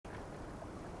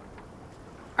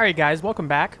Alright guys, welcome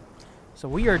back. So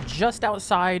we are just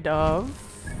outside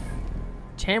of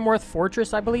Tamworth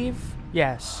Fortress, I believe.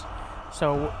 Yes.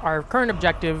 So our current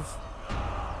objective,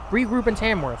 regroup in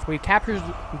Tamworth. We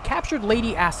captured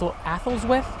Lady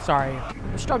Athelwith. Sorry,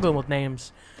 I'm struggling with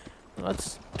names.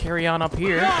 Let's carry on up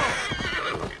here.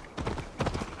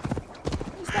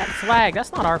 What's that flag?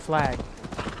 That's not our flag.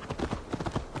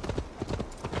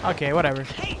 Okay, whatever.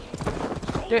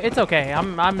 It's okay.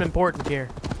 I'm important here.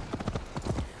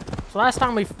 So last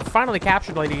time we finally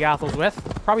captured Lady Athelwith.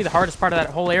 Probably the hardest part of that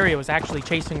whole area was actually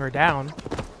chasing her down.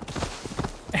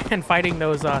 And fighting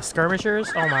those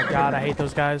skirmishers. Oh my god, I hate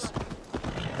those guys.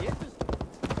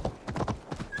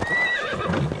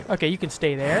 Okay, you can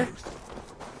stay there.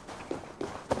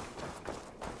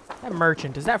 That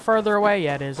merchant, is that further away?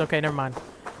 Yeah, it is. Okay, never mind.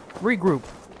 Regroup.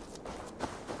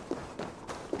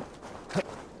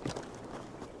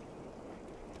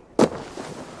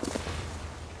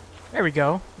 There we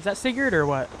go. Is that Sigurd or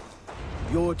what?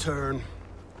 Your turn.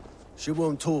 She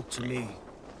won't talk to me.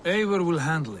 Eivor will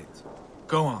handle it.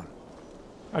 Go on.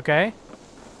 Okay.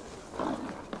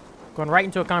 Going right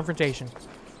into a confrontation.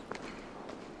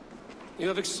 You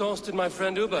have exhausted my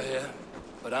friend Uber here,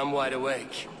 but I'm wide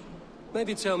awake.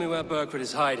 Maybe tell me where Burgred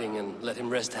is hiding and let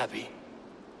him rest happy.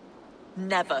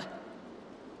 Never.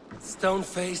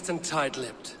 Stone-faced and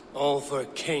tight-lipped. All for a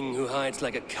king who hides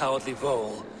like a cowardly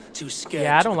vole. Too scared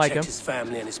I don't to like protect him. his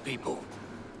family and his people.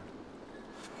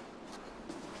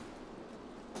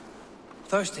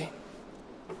 Thirsty?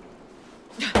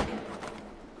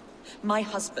 My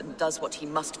husband does what he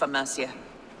must for Mercia.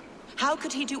 How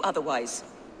could he do otherwise,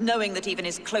 knowing that even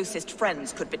his closest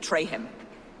friends could betray him?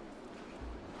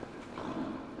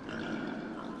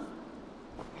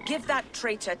 Give that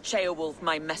traitor Ceolwulf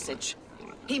my message.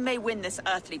 He may win this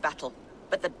earthly battle,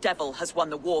 but the devil has won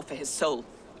the war for his soul.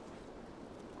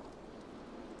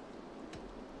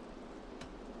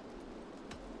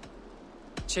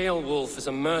 Ceolwulf is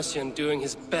a Mercian doing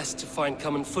his best to find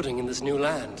common footing in this new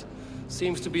land.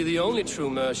 Seems to be the only true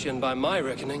Mercian by my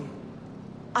reckoning.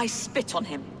 I spit on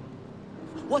him.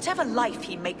 Whatever life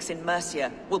he makes in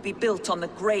Mercia will be built on the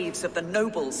graves of the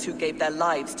nobles who gave their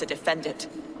lives to defend it.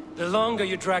 The longer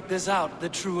you drag this out, the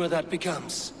truer that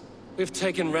becomes. We've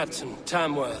taken Repton,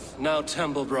 Tamworth, now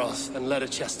Temblebroth, and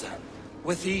Leicester.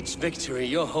 With each victory,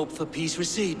 your hope for peace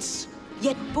recedes.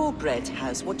 Yet Burgred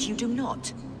has what you do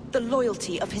not. The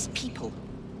loyalty of his people.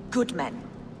 Good men.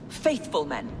 Faithful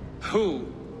men. Who?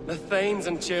 The Thanes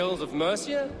and Chills of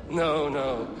Mercia? No,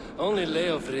 no. Only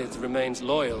Leofrith remains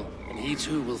loyal, and he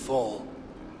too will fall.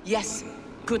 Yes,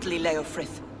 goodly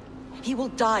Leofrith. He will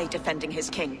die defending his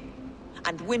king.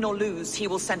 And win or lose, he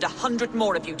will send 100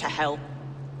 more of you to hell.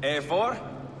 Eivor,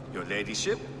 your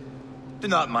ladyship? Do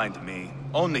not mind me.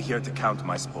 Only here to count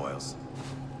my spoils.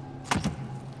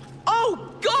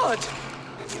 Oh, God!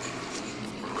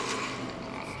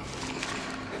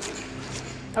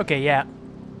 Okay, yeah.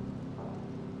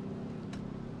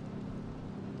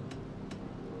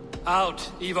 Out,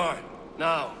 Eivor.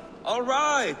 Now. All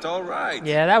right.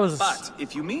 Yeah, that was... But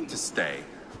if you mean to stay,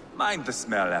 mind the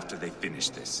smell after they finish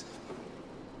this.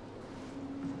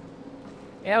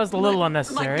 Yeah, that was a little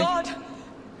unnecessary. My God!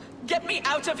 Get me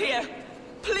out of here!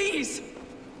 Please!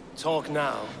 Talk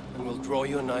now, and we'll draw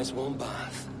you a nice warm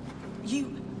bath.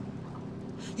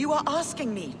 You are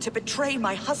asking me to betray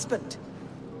my husband.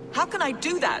 How can I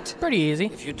do that? Pretty easy.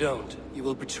 If you don't, you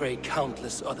will betray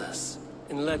countless others.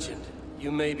 In legend,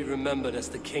 you may be remembered as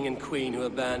the king and queen who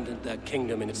abandoned their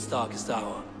kingdom in its darkest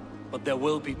hour. But there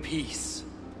will be peace.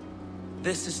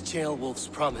 This is Ceolwulf's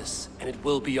promise, and it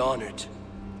will be honored.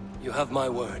 You have my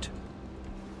word.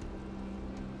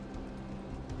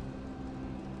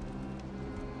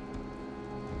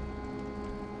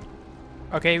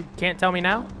 Okay, can't tell me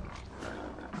now?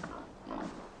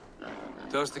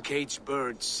 Does the caged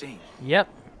bird sing? Yep.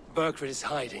 Burgred is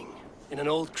hiding in an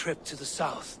old crypt to the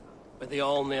south, where the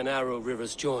Alne and Arrow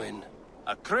rivers join.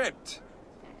 A crypt?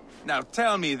 Now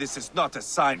tell me this is not a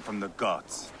sign from the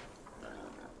gods.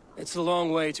 It's a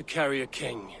long way to carry a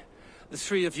king. The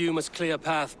three of you must clear a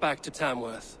path back to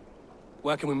Tamworth.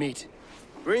 Where can we meet?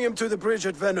 Bring him to the bridge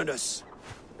at Venonus.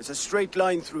 It's a straight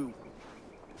line through.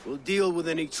 We'll deal with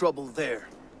any trouble there.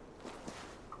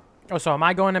 Oh, so am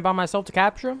I going in by myself to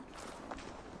capture him?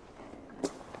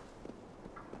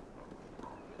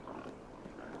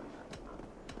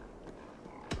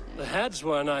 The heads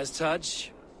were a nice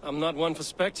touch. I'm not one for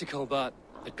spectacle, but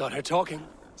it got her talking.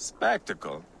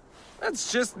 Spectacle?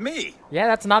 That's just me. Yeah,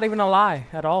 that's not even a lie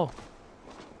at all.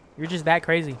 You're just that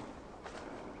crazy.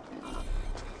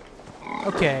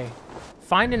 Okay.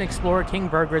 Find and explore King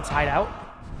Burgred's hideout.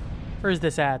 Where's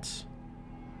this at?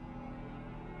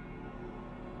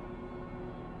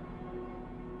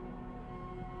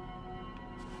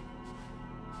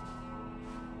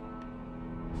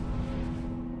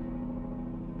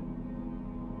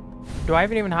 Do I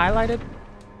have it even highlighted?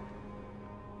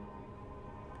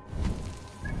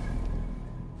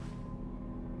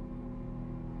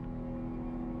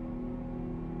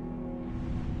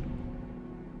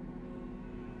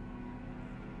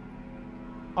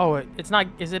 Oh, it's not.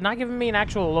 Is it not giving me an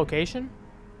actual location?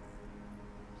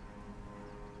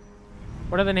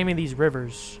 What are the name of these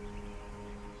rivers?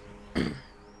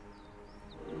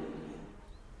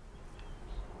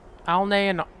 Alne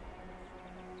and...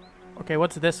 Okay,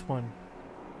 what's this one?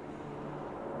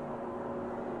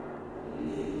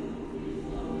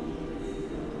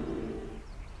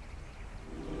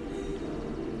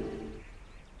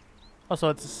 Oh, so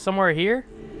it's somewhere here?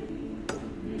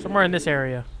 Somewhere in this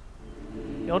area.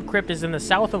 The old crypt is in the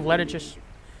south of Leicestershire?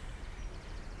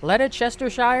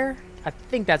 I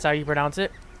think that's how you pronounce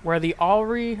it. Where the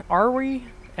Arwe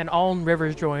and Alne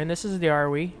rivers join. This is the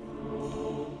Arwe.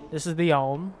 This is the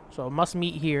Alne. So it must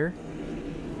meet here.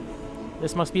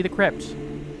 This must be the crypt.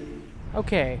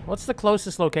 Okay, what's the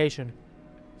closest location?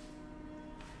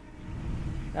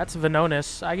 That's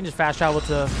Venonus. I can just fast travel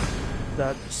to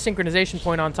the synchronization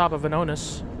point on top of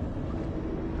Venonus.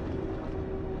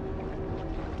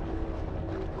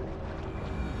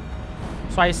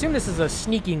 So I assume this is a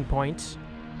sneaking point.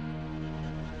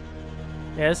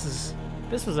 Yeah,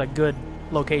 this was a good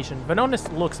location. Venonus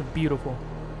looks beautiful.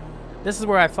 This is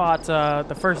where I fought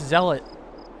the first zealot.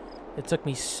 It took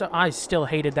me so... I still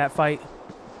hated that fight.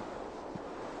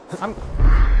 I'm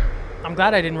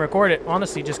glad I didn't record it,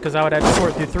 honestly, just because I would have to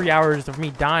sort through 3 hours of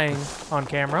me dying on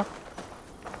camera.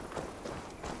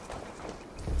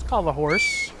 Let's call the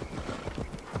horse.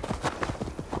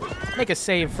 Make a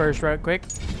save first, right quick.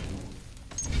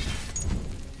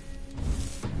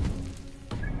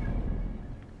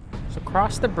 So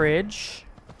cross the bridge.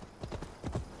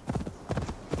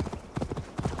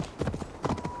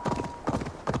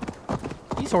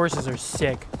 These horses are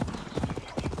sick.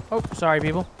 Oh, sorry,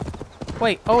 people.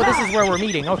 Wait, oh, this is where we're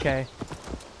meeting. Okay.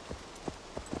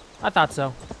 I thought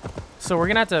so. So we're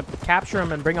gonna have to capture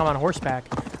him and bring him on horseback.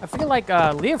 I feel like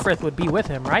Leofrith would be with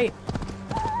him, right?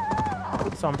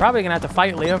 So I'm probably gonna have to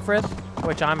fight Leofrith,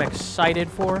 which I'm excited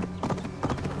for.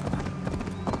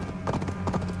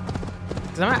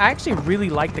 Because I actually really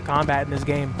like the combat in this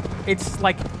game. It's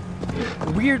like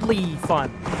weirdly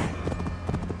fun.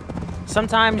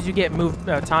 Sometimes you get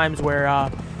times where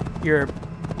your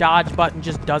dodge button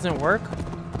just doesn't work,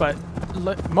 but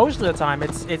most of the time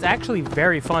it's actually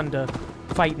very fun to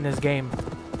fight in this game.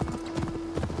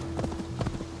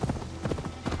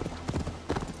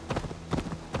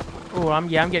 Oh, I'm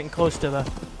getting close to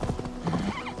the...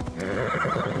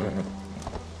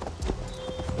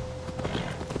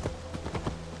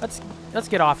 Let's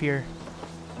get off here.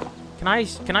 Can I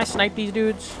snipe these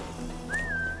dudes?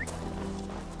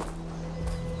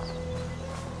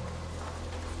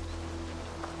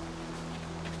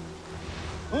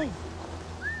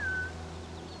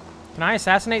 Can I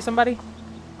assassinate somebody?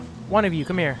 One of you,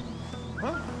 come here.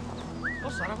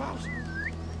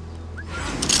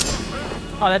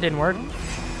 Oh, that didn't work.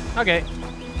 Okay.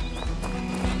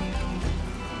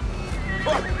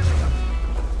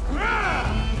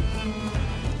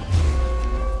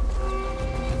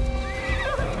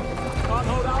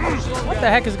 What the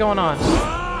heck is going on?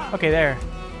 Okay, there.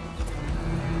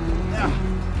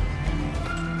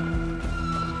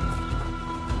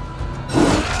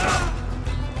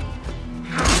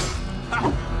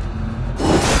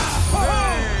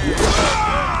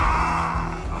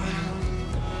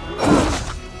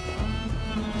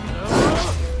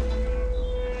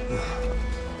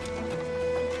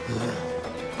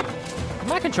 Did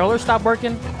my controller stop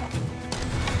working?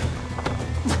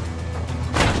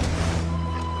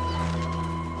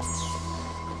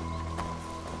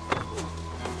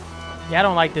 Yeah, I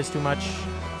don't like this too much.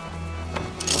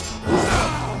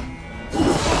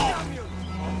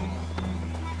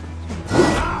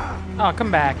 Oh, come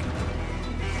back.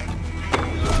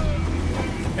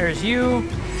 There's you.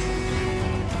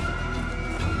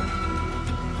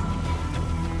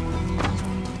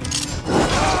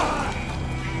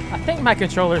 I think my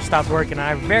controller stopped working.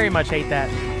 I very much hate that.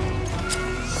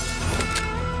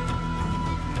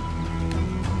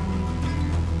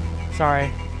 Sorry.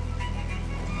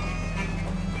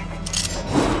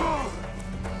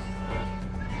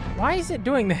 Why is it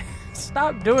doing this?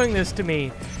 Stop doing this to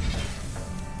me.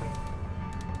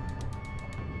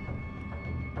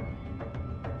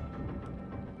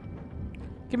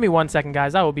 Give me 1 second,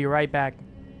 guys. I will be right back.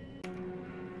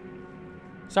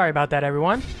 Sorry about that,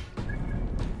 everyone.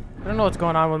 I don't know what's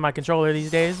going on with my controller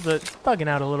these days, but it's bugging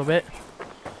out a little bit.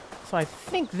 So I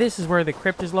think this is where the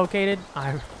crypt is located.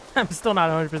 I'm still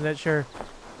not 100% sure.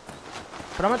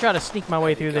 But I'm gonna try to sneak my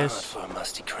way through Gareth this. for a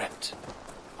musty crypt.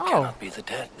 Oh, Cannot be the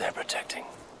dead they're protecting.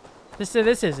 this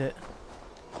is it.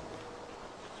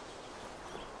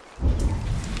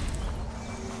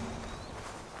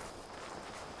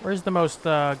 Where's the most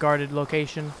guarded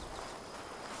location?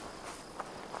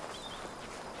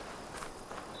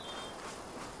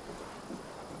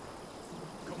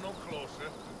 Come no closer.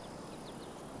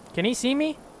 Can he see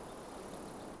me?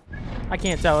 I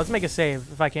can't tell. Let's make a save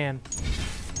if I can.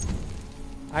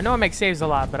 I know I make saves a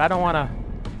lot, but I don't want to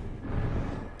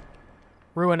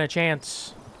ruin a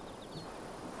chance.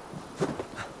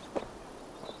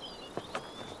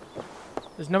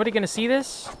 Is nobody going to see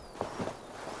this?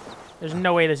 There's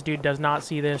no way this dude does not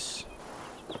see this.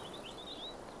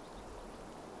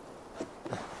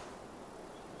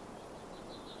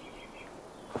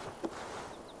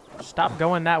 Stop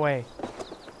going that way.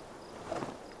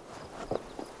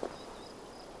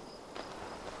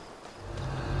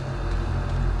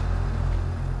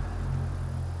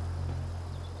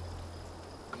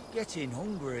 Getting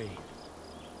hungry.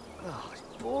 Oh, it's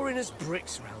boring as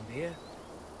bricks around here.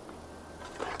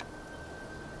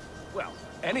 Well,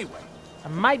 anyway. I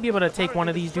might be able to take one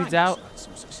of these dudes out. Had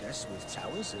some success with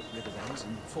towers at riverbends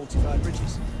and fortified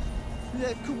bridges. Yeah,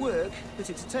 it could work, but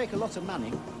it'd take a lot of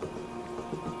manning.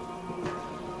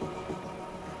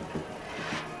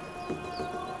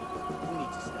 We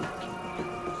need to start keeping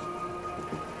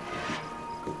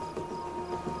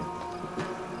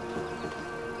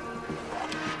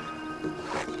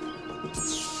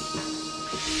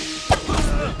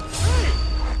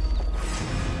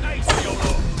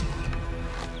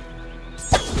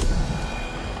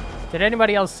Did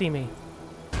anybody else see me?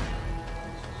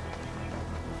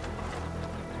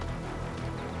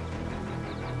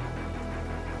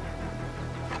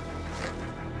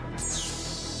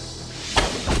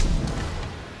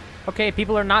 Okay,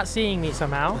 people are not seeing me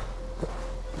somehow.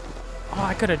 Oh,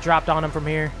 I could have dropped on him from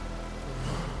here.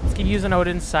 Let's keep using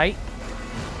Odin's sight.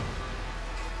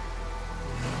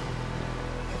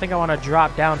 I think I want to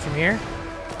drop down from here.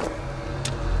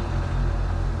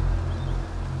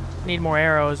 Need more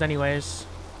arrows anyways.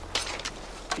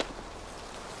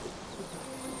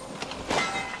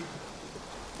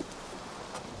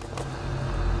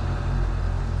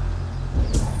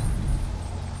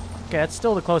 Okay, that's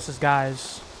still the closest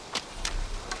guys.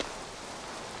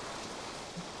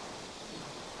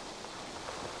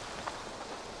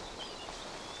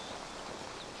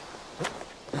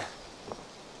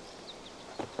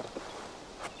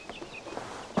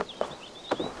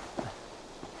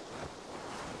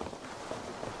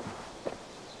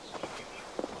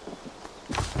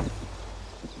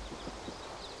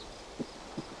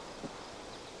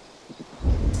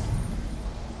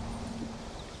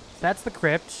 That's the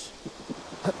crypt.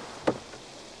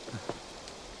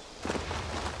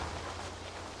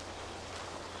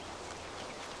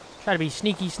 Try to be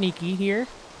sneaky here.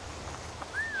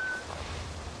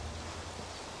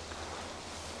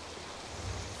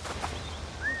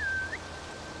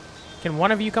 Can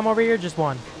one of you come over here? Just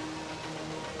one.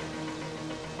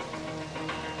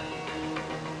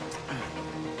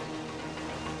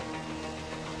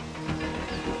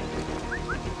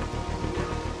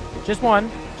 Just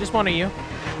one. Just one of you.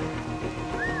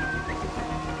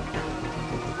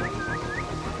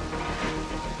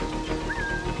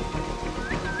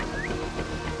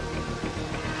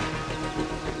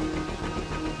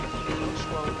 Looks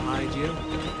won't hide you.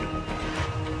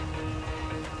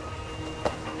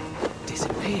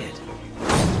 Disappeared.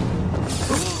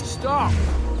 Stop!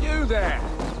 You there!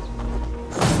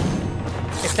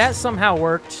 If that somehow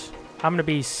worked, I'm gonna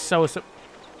be so.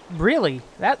 Really?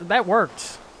 That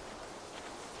worked.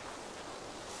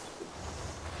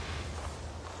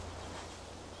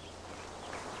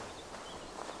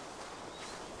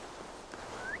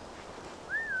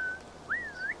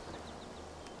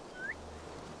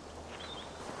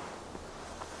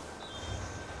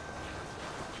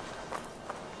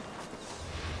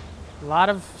 A lot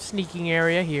of sneaking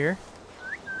area here.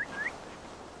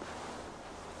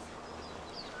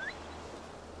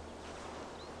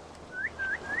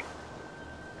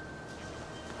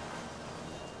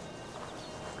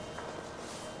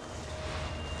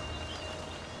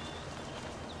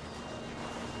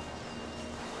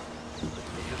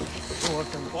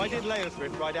 Why did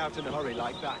Leothrith ride out in a hurry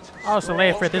like that? Oh, so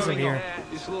Leothrith isn't here.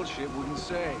 His lordship wouldn't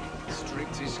say.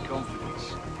 Strictest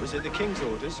confidence. Was it the king's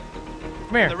orders?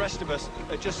 Come here. The rest of us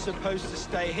are just supposed to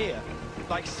stay here,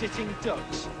 like sitting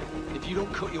ducks. If you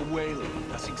don't cut your wailing,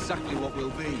 that's exactly what we'll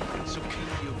be. So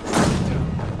keep your voice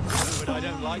down. No, but I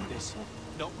don't like this.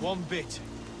 Not one bit.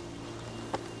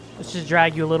 Let's just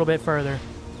drag you a little bit further.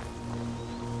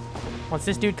 Once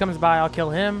this dude comes by, I'll kill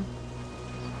him.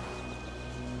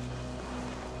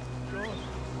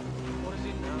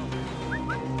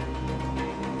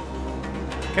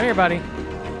 Come here, buddy.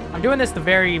 I'm doing this the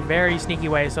very, very sneaky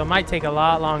way, so it might take a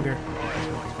lot longer.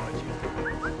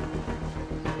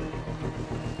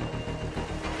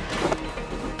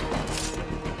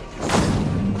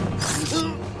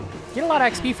 Get a lot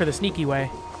of XP for the sneaky way.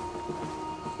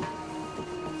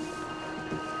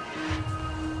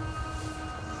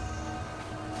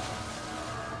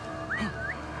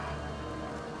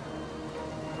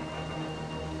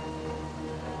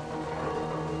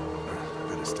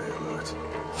 Better stay alert.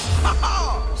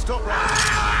 Stop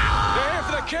right. They're here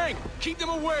for the king. Keep them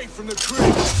away from the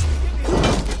crypt.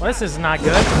 Well, this is not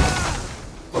good.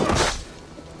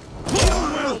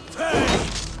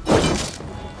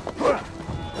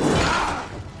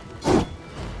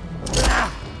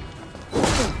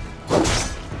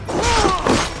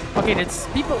 Okay,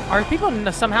 are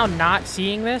people somehow not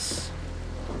seeing this?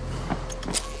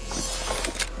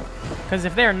 Because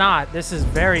if they're not, this is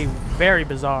very, very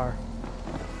bizarre.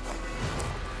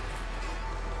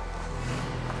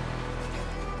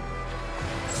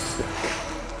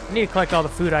 I need to collect all the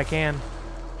food I can.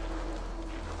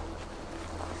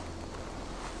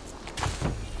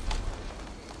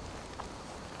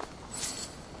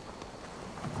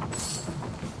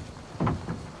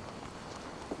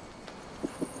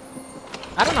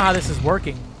 I don't know how this is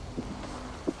working.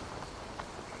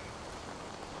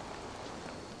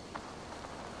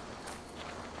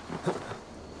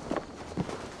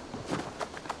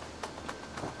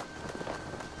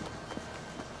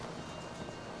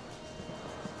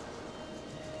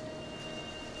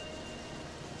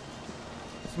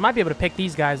 So I might be able to pick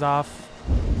these guys off.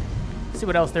 See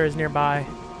what else there is nearby.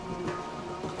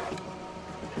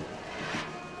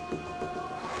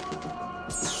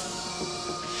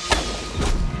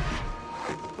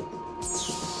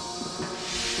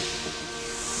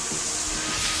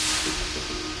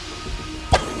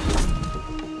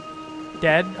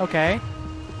 Dead, okay.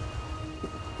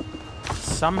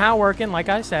 Somehow working, like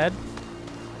I said.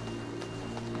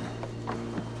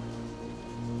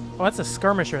 Oh, that's a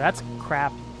skirmisher. That's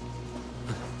crap.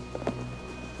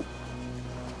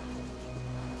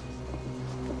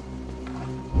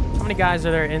 How many guys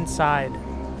are there inside?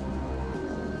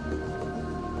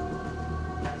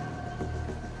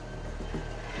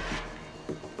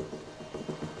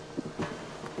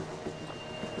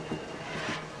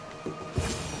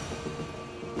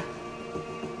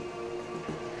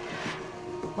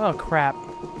 Oh, crap.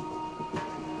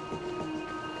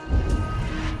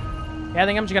 Yeah, I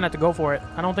think I'm just gonna have to go for it.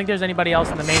 I don't think there's anybody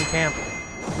else in the main camp.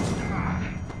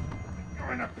 You're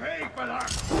gonna pay for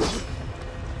that.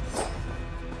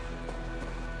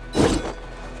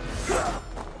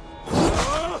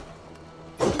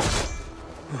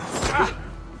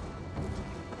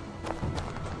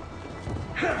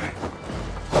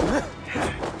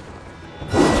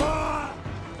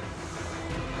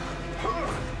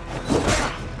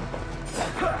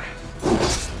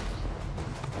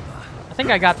 I think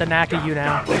I got the knack of you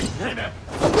now.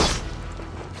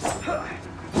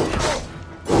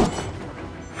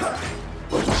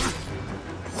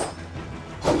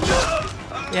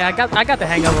 Yeah, I got the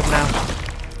hang of him now.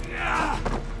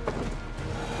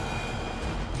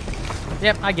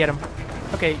 Yep, I get him.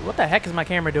 Okay, what the heck is my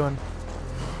camera doing?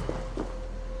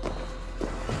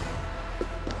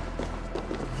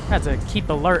 Had to keep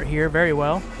alert here very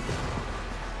well.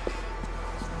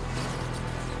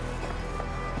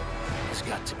 It's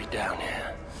got to be down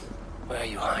here. Where are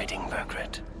you hiding,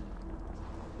 Burgred?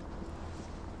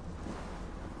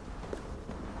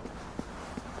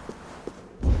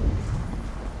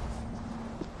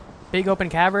 Big open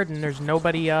cavern and there's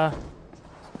nobody,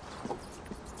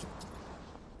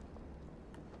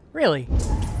 Really?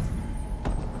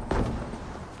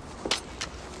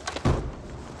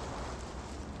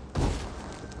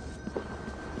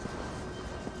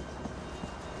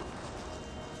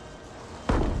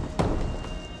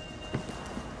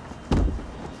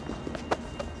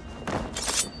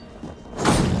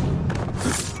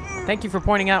 Thank you for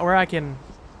pointing out where I can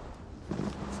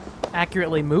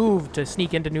accurately move to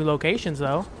sneak into new locations,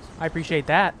 though. I appreciate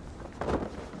that.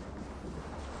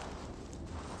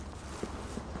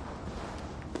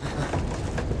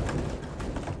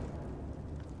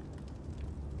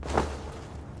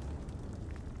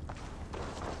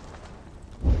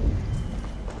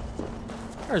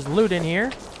 There's loot in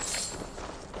here.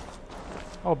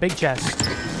 Oh, big chest.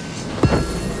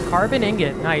 Carbon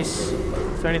ingot, nice.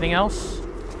 Is there anything else?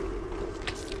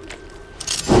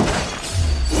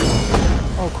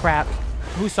 Oh crap.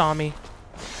 Who saw me?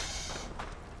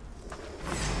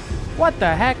 What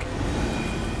the heck?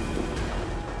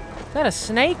 Is that a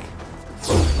snake?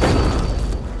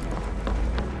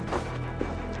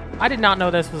 I did not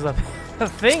know this was a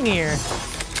thing here.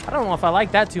 I don't know if I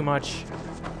like that too much.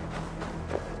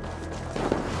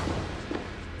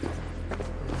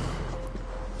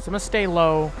 So I'm gonna stay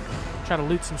low, try to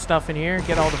loot some stuff in here,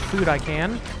 get all the food I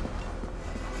can.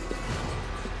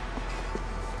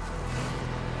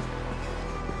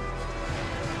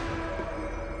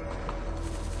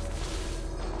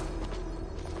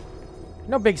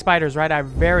 No big spiders, right? I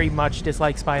very much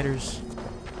dislike spiders.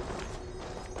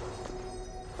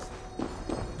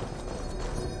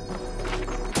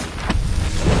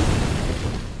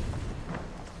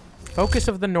 Focus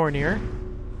of the Nornir.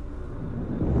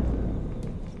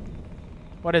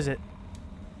 What is it?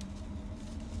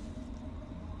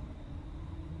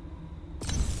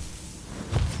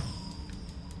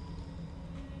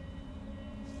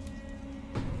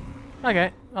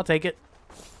 Okay, I'll take it.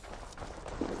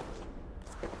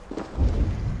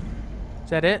 Is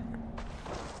that it?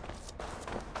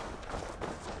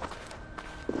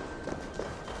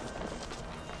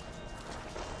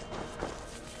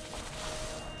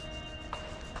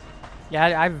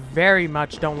 Yeah, I very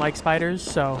much don't like spiders,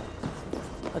 so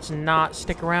let's not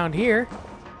stick around here.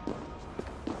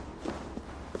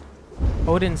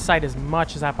 Odin's sight as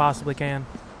much as I possibly can.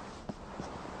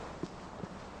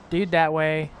 Dude, that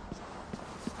way.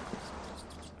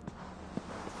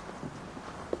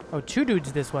 Oh, two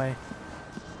dudes this way.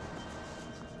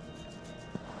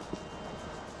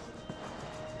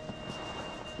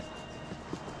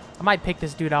 I might pick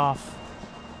this dude off.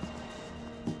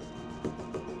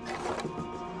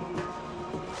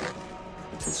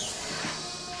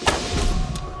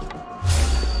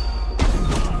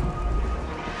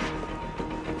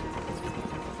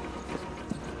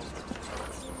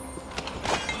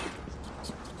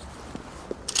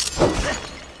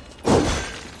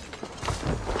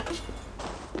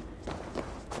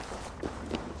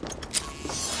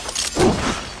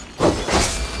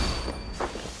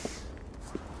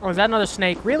 Oh, is that another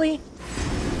snake? Really?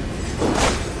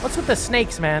 What's with the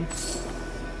snakes, man?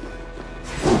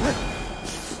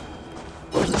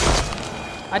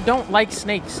 I don't like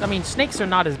snakes. I mean, snakes are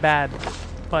not as bad,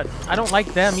 but I don't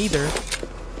like them either.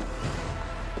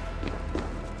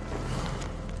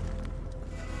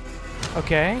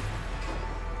 Okay.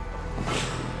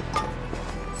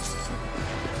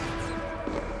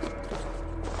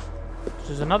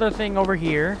 There's another thing over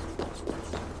here.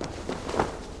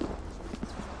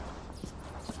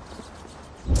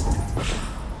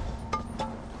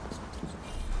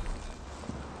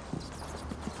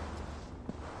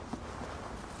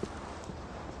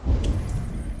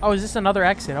 Oh, is this another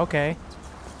exit? Okay.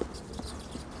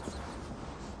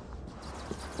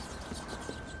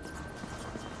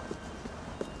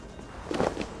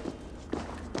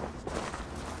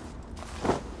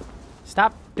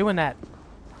 Stop doing that.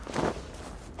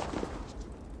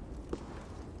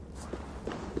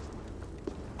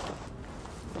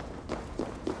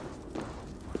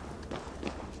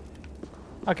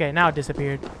 Okay, now it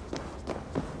disappeared.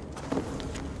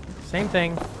 Same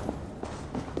thing.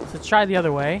 So let's try the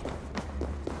other way.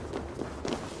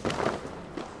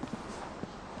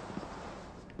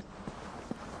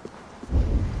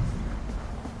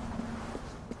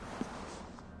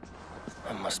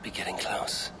 I must be getting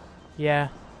close. Yeah,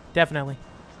 definitely.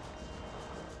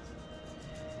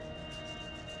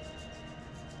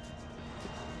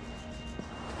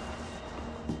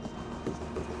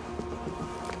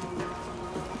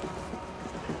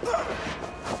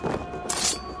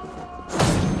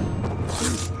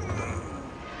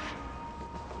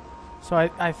 So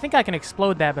I think I can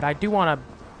explode that, but I do want to...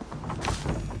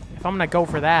 If I'm going to go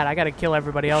for that, I got to kill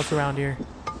everybody else around here.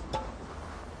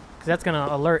 Because that's going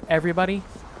to alert everybody.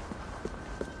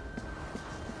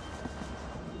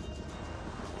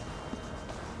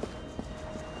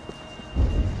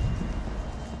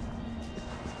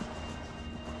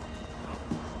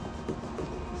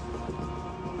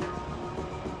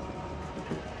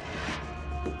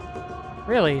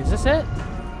 Really? Is this it?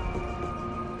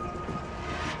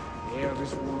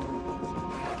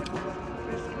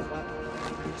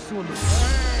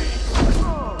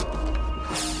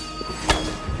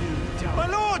 My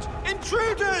lord!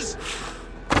 Intruders!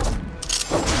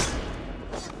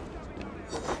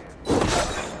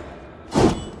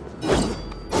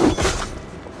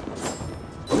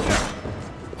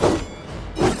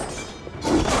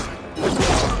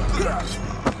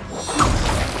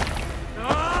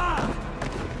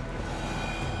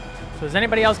 So is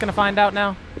anybody else gonna find out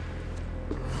now?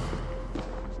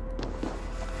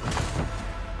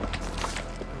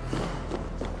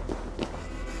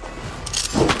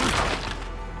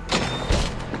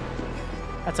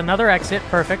 another exit.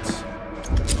 Perfect.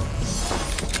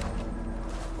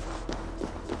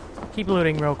 Keep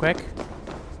looting real quick.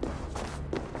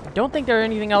 I don't think there's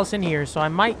anything else in here, so I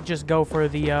might just go for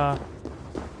the, yeah,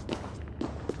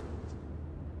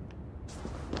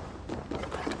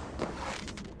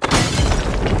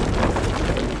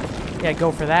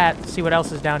 go for that. See what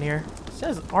else is down here. It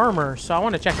says armor, so I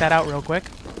want to check that out real quick.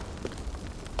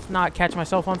 Let's not catch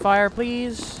myself on fire,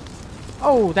 please.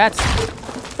 Oh, that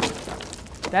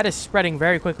is spreading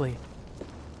very quickly.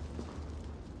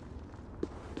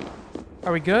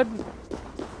 Are we good?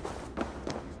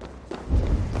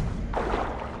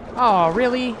 Oh,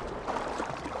 really?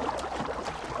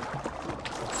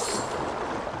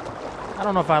 I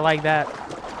don't know if I like that.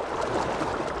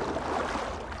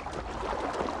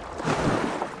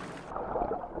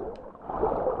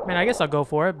 I mean, I guess I'll go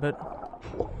for it, but...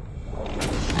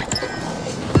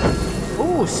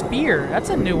 Ooh, spear. That's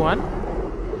a new one.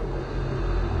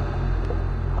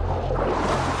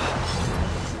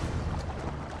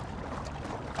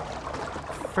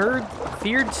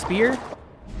 Feared spear?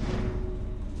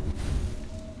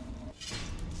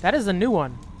 That is a new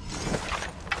one.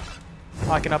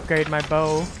 Oh, I can upgrade my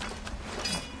bow.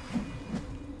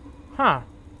 Huh.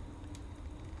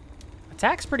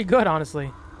 Attack's pretty good,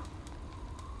 honestly.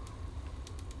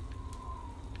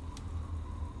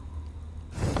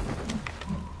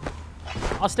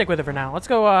 I'll stick with it for now. Let's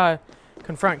go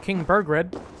confront King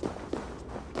Burgred.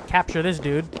 Capture this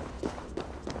dude.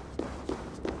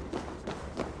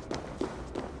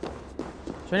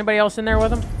 Is there anybody else in there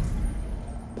with him?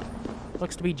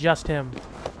 Looks to be just him.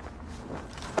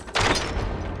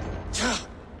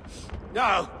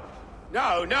 No!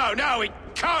 No, no, no! It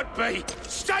can't be!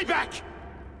 Stay back!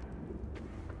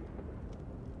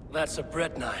 That's a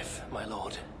bread knife, my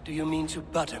lord. Do you mean to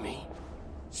butter me?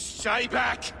 Stay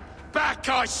back! Back,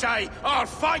 I say! I'll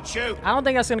fight you! I don't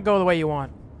think that's gonna go the way you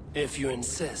want. If you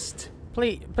insist.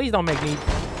 Please don't make me.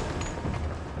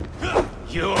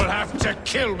 You'll have to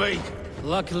kill me!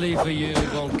 Luckily for you,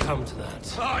 it won't come to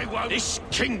that. I won't. This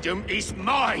kingdom is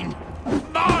mine!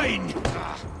 Mine!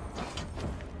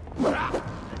 Well,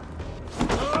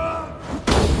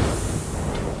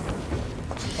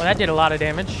 that did a lot of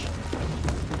damage.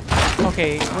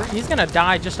 Okay, he's gonna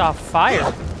die just off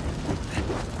fire.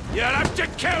 You'll have to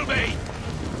kill me!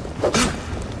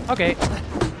 Okay.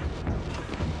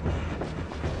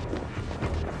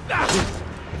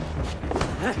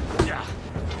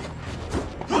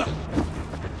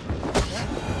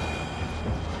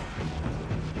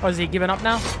 Oh, is he giving up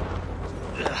now?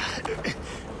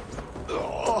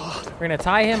 We're gonna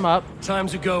tie him up. Time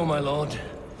to go, my lord.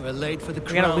 We're late for the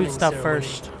We gotta crowning loot stuff ceremony.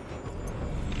 first.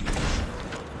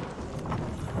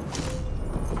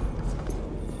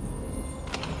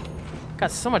 Got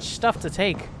so much stuff to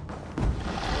take.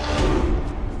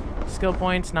 Skill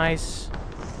points, nice.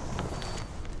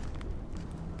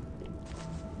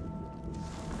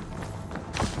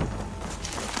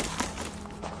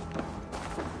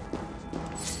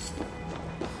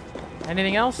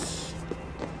 Anything else?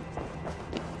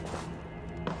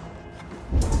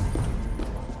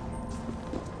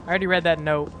 I already read that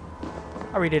note.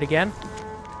 I'll read it again.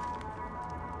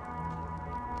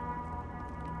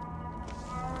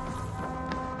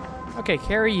 Okay,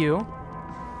 carry you.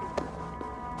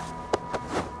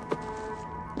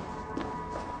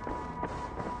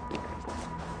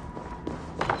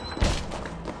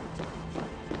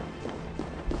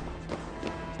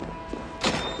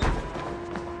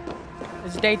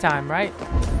 It's daytime, right?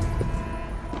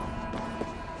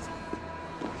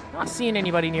 Not seeing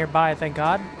anybody nearby, thank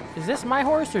God. Is this my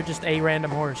horse or just a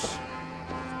random horse?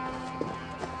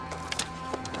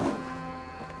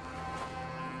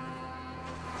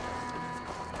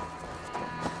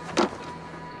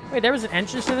 Wait, there was an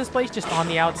entrance to this place just on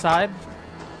the outside?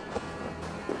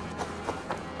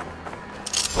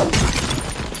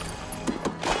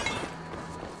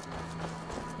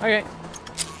 Okay.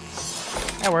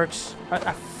 That works.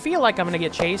 I feel like I'm gonna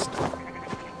get chased.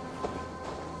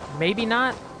 Maybe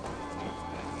not.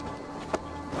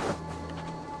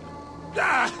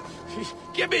 Ah!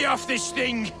 Get me off this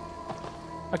thing!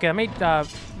 Okay, let me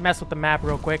mess with the map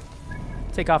real quick.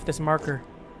 Take off this marker.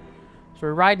 So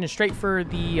we're riding straight for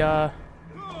the, Am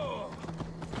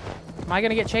I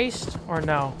gonna get chased? Or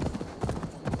no?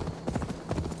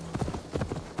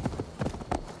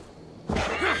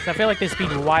 I feel like this would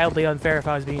be wildly unfair if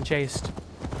I was being chased.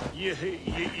 You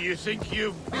think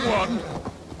you've won?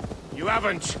 You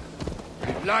haven't.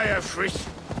 Liar, Frisk.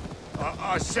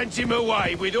 I sent him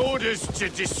away with orders to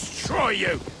destroy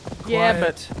you. Yeah,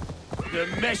 but... The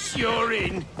mess you're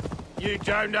in, you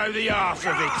don't know the half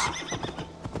of it.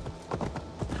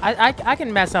 I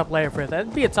can mess up Leofrith.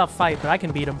 That'd be a tough fight, but I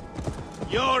can beat him.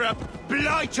 You're a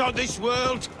blight on this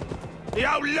world. The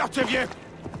whole lot of you.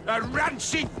 A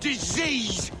rancid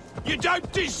disease. You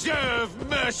don't deserve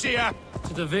Mercia.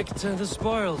 To the victor, the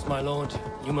spoils, my lord.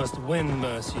 You must win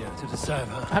Mercia to deserve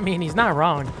her. I mean, he's not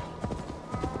wrong. You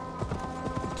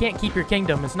can't keep your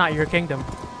kingdom. It's not your kingdom.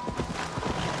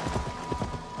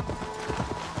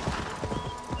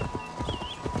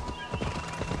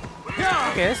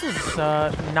 Okay, this is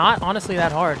not honestly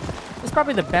that hard. This is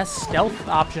probably the best stealth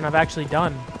option I've actually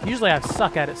done. Usually I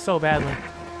suck at it so badly.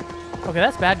 Okay,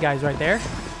 that's bad guys right there.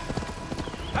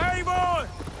 Eivor!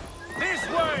 This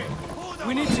way!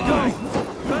 We need to go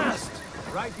fast.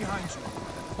 Right behind you.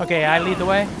 Okay, I lead the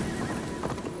way.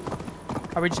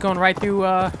 Are we just going right through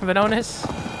Venonis?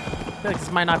 I feel like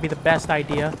this might not be the best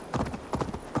idea.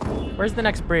 Where's the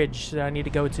next bridge that I need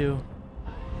to go to?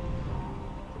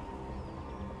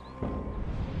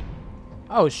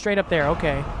 Oh, straight up there,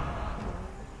 okay.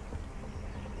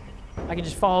 I can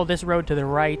just follow this road to the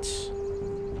right.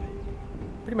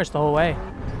 Pretty much the whole way.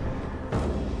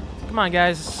 Come on,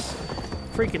 guys.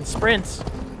 Freaking sprints.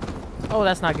 Oh,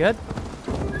 that's not good.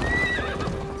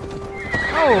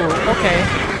 Oh, okay.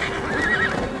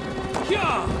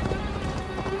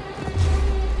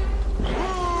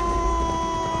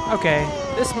 Okay,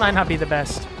 this might not be the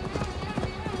best.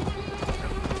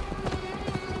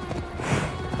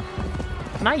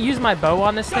 Can I use my bow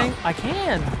on this thing? I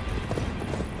can.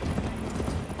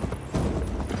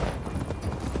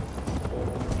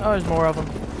 Oh, there's more of them.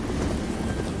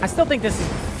 I still think this is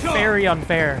very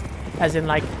unfair. As in,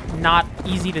 like, not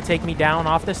easy to take me down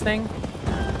off this thing.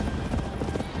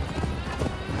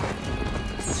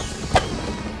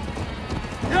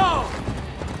 No!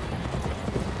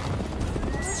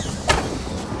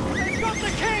 They've got the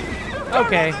king!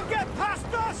 Okay. Don't let them get past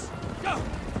us!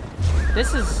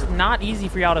 This is not easy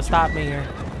for y'all to stop me here.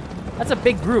 That's a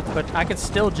big group, but I could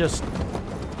still just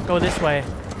go this way.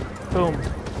 Boom.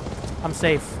 I'm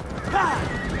safe.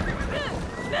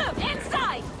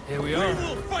 Inside! Here we are.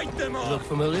 We'll fight them off. Look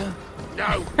familiar?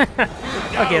 No.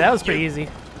 Okay, that was pretty easy.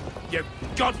 You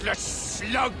godless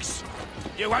slugs.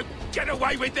 You won't get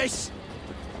away with this.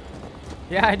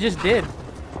 Yeah, I just did.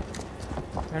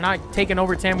 They're not taking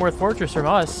over Tamworth Fortress from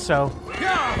us, so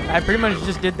I pretty much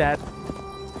just did that.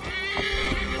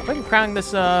 We can crown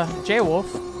this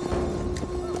J-Wolf.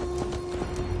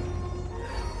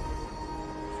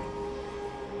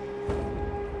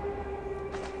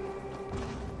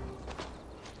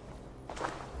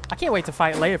 I can't wait to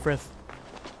fight Leofrith.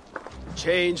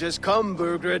 Change has come,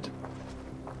 Burgred.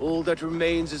 All that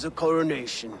remains is a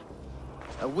coronation.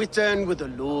 A witan with the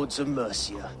Lords of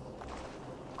Mercia.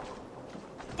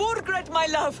 Burgred, my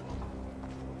love!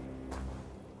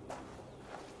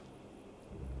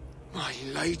 My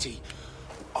lady,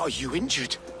 are you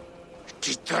injured?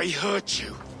 Did they hurt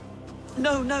you?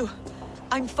 No, no.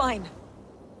 I'm fine.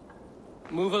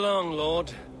 Move along,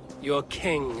 lord. Your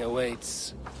king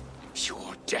awaits.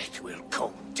 Your death will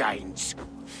come, Danes.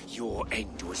 Your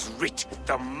end was writ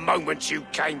the moment you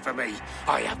came for me.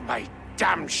 I have made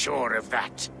damn sure of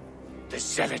that. The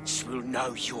zealots will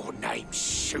know your name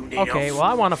soon enough. Okay, well,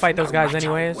 I want to fight those guys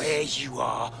anyways. Where you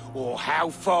are or how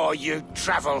far you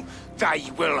travel, they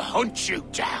will hunt you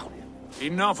down.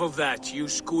 Enough of that, you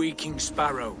squeaking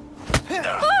sparrow.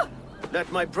 Let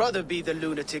my brother be the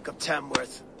lunatic of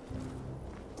Tamworth.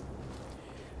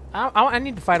 I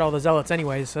need to fight all the zealots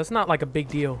anyways, so it's not like a big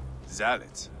deal.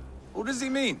 Zealots? Who does he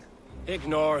mean?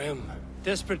 Ignore him.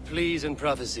 Desperate pleas and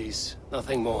prophecies.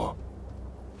 Nothing more.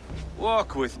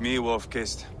 Walk with me,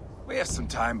 Wolf-Kissed. We have some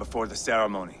time before the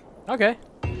ceremony. Okay.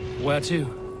 Where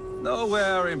to?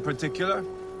 Nowhere in particular.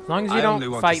 As long as you I only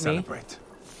don't want fight to me. celebrate.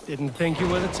 Didn't think you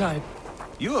were the type.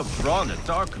 You have drawn a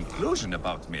dark conclusion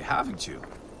about me, haven't you?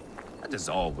 That is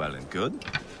all well and good.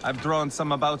 I've drawn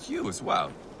some about you as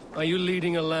well. Are you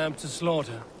leading a lamb to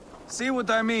slaughter? See what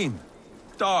I mean?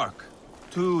 Dark.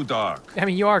 Too dark. I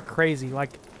mean, you are crazy.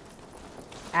 Like,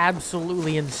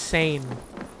 absolutely insane,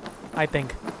 I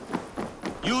think.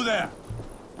 You there!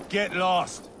 Get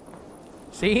lost!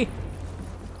 See?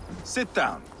 Sit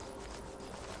down.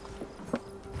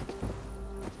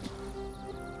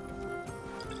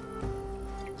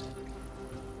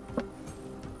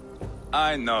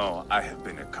 I know I have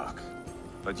been a cock,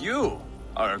 but you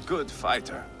are a good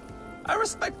fighter. I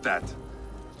respect that.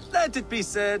 Let it be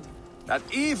said that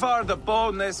Eivor the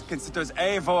Boneless considers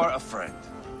Eivor a friend.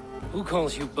 Who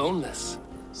calls you boneless?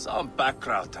 Some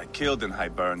background I killed in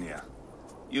Hibernia.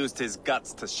 Used his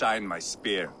guts to shine my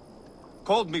spear.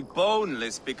 Called me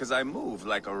boneless because I move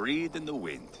like a reed in the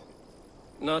wind.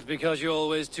 Not because you're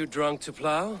always too drunk to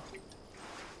plow?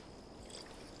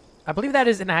 I believe that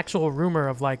is an actual rumor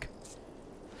of, like,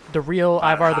 the real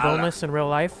Eivor the Boneless in real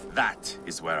life. That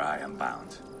is where I am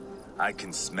bound. I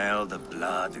can smell the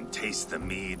blood and taste the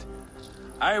mead.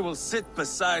 I will sit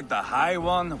beside the High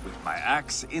One with my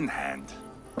axe in hand.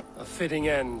 A fitting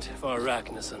end for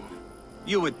Ragnarsson.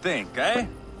 You would think, eh?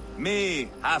 Me,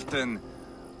 Halfdan,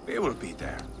 we will be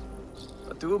there.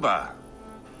 But Uba,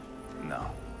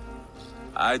 no.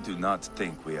 I do not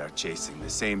think we are chasing the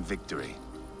same victory.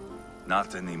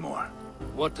 Not anymore.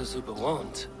 What does Uba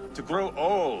want? To grow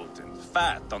old and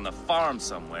fat on the farm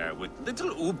somewhere with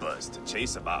little Ubas to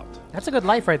chase about. That's a good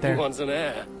life right there. He wants an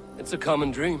heir. It's a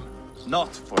common dream.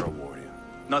 Not for a warrior.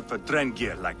 Not for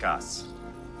Drengir like us.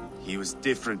 He was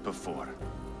different before.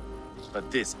 But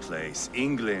this place,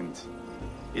 England,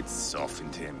 it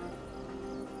softened him.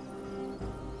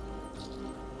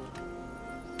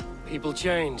 People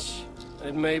change.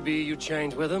 It may be you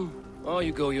change with them, or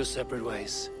you go your separate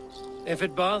ways. If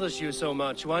it bothers you so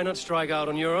much, why not strike out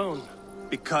on your own?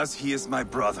 Because he is my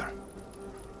brother.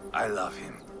 I love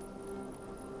him.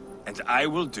 And I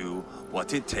will do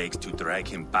what it takes to drag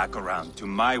him back around to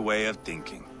my way of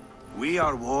thinking. We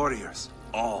are warriors,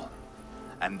 all.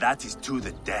 And that is to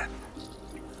the death.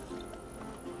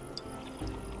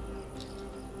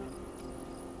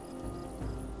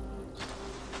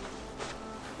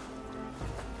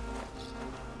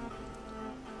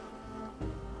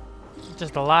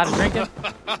 Just a lot of drinking.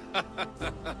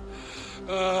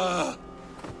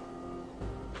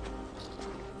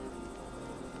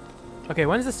 Okay,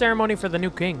 when's the ceremony for the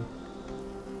new king?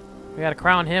 We gotta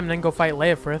crown him, then go fight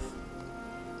Leofrith.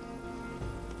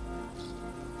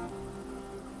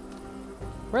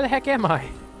 Where the heck am I?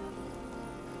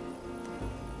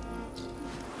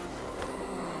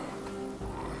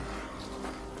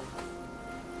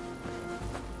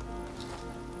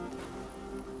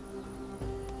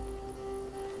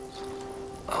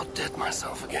 Outdid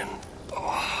myself again.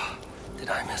 Oh, did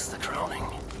I miss the crowning?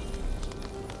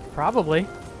 Probably.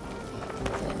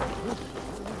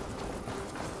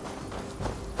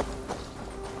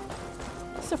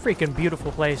 It's a freaking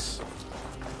beautiful place.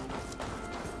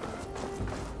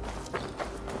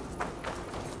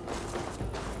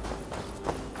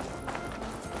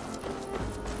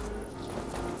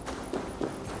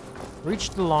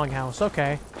 Reached the longhouse,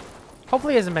 okay.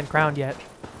 Hopefully he hasn't been crowned yet.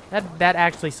 That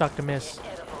actually sucked to miss.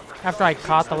 After I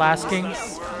caught the last king.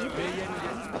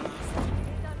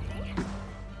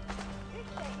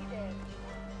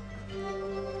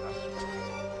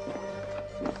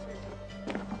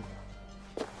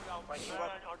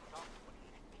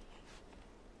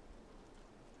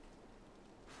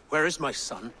 Where is my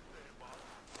son?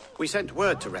 We sent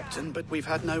word to Repton, but we've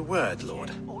had no word,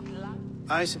 Lord.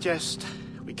 I suggest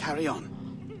we carry on.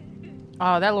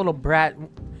 Oh, that little brat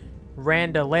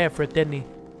ran to Leofrith, didn't he?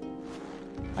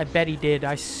 I bet he did.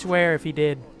 I swear if he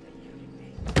did.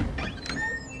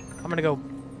 I'm gonna go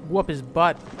whoop his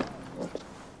butt.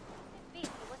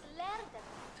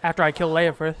 After I kill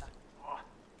Leofrith.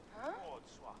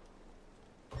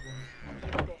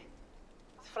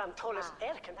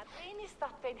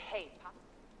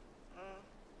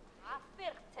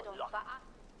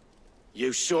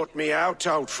 You sought me out,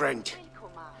 old friend.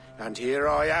 And here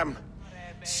I am,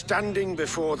 standing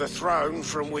before the throne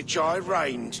from which I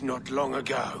reigned not long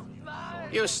ago.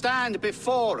 You stand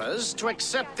before us to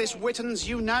accept this Witten's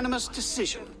unanimous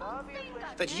decision.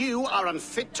 That you are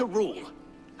unfit to rule,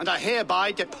 and are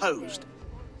hereby deposed.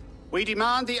 We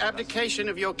demand the abdication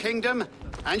of your kingdom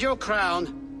and your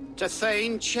crown to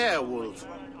Thane Ceolwulf.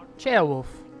 Ceolwulf.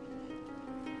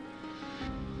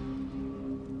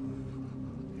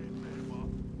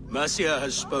 Mercia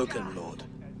has spoken, Lord.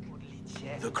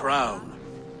 The crown.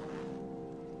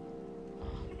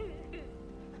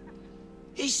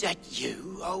 Is that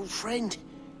you, old friend?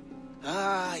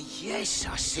 Ah, yes,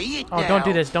 I see it now. Oh, don't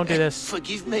do this, don't do this.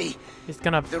 Forgive me. He's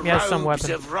gonna... The he has some robes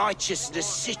weapon. of righteousness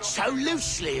sit so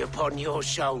loosely upon your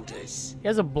shoulders. He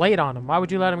has a blade on him. Why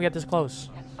would you let him get this close?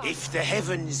 If the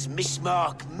heavens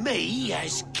mismark me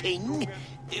as king,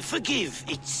 forgive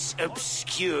its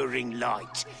obscuring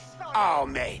light.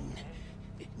 Amen.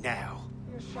 Now,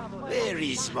 where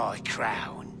is my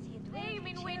crown?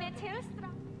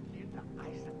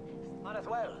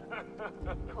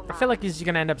 I feel like he's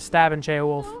gonna end up stabbing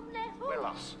Ceolwulf.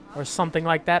 Or something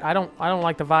like that. I don't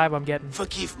like the vibe I'm getting.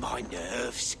 Forgive my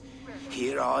nerves.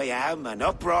 Here I am, an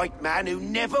upright man who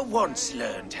never once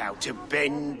learned how to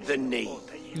bend the knee.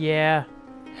 Yeah.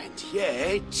 And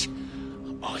yet,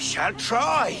 I shall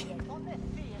try.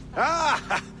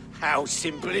 Ah, how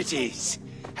simple it is.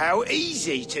 How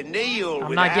easy to kneel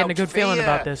I'm not getting a good feeling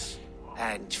about this.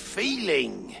 And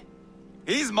feeling.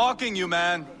 He's mocking you,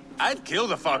 man. I'd kill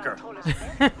the fucker.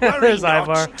 There's Eivor.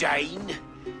 Not, Dane.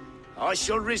 I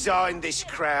shall resign this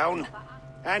crown,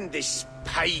 and this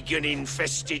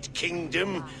pagan-infested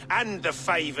kingdom, and the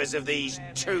favours of these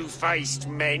two-faced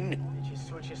men.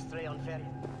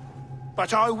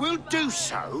 But I will do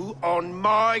so on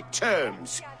my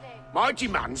terms. My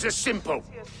demands are simple.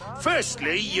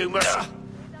 Firstly, you must...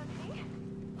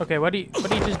 Okay, what do you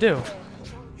just do?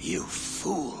 You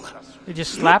fool. You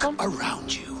just slap him?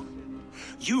 Around you.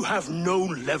 You have no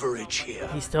leverage here.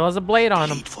 He still has a blade on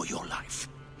him. Plead for your life,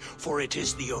 for it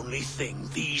is the only thing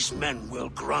these men will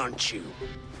grant you.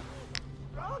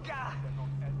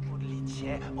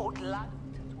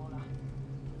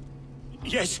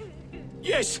 Yes,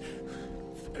 yes.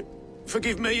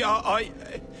 Forgive me, I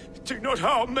do not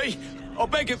harm me. I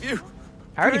beg of you.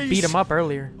 I already beat him up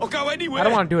earlier. I'll go anywhere. I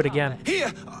don't want to do it again.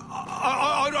 Here,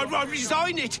 I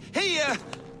resign it. Here.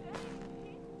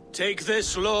 Take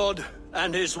this lord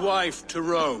and his wife to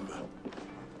Rome.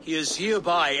 He is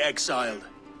hereby exiled,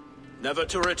 never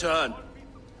to return.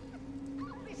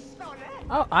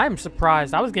 Oh, I'm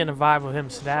surprised. I was getting a vibe with him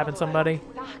stabbing somebody.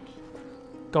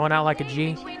 Going out like a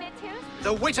G.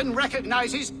 The Witan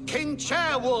recognizes King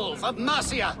Ceolwulf of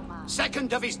Mercia,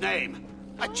 second of his name.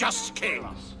 A just king,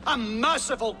 a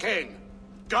merciful king.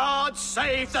 God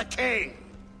save the king!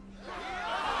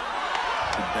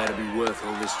 It better be worth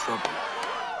all this trouble.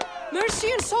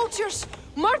 Mercian soldiers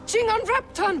marching on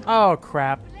Repton. Oh,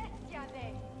 crap.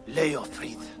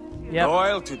 Leofrid. Yep.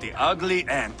 Loyal to the ugly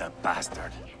and the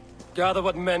bastard. Gather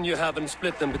what men you have and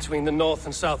split them between the north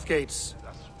and south gates.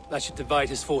 That should divide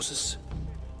his forces.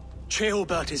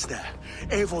 Ceolbert is there.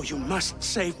 Eivor, you must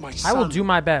save my son. I will do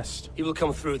my best. He will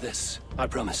come through this, I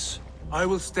promise. I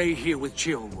will stay here with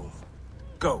Ceolwulf.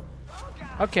 Go.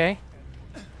 Okay.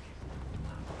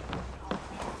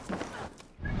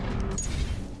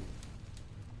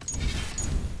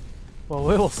 Well,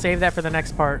 we will save that for the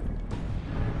next part.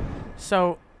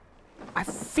 So, I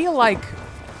feel like...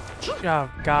 Oh,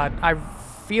 God. I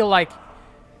feel like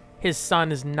his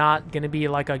son is not going to be,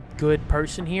 like, a good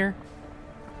person here.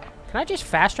 Can I just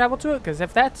fast travel to it? Because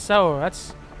if that's so,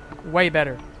 that's way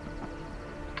better.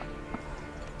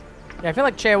 Yeah, I feel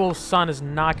like Ceolwulf's son is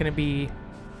not going to be...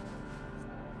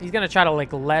 He's going to try to,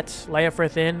 like, let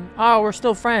Leofrith in. Oh, we're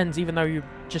still friends, even though you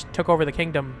just took over the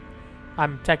kingdom.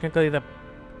 I'm technically the...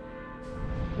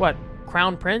 What?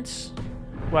 Crown Prince?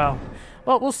 Well,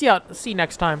 we'll see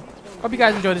next time. Hope you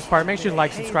guys enjoyed this part. Make sure to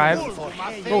like, subscribe.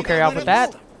 We'll carry off with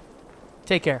that.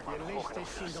 Take care.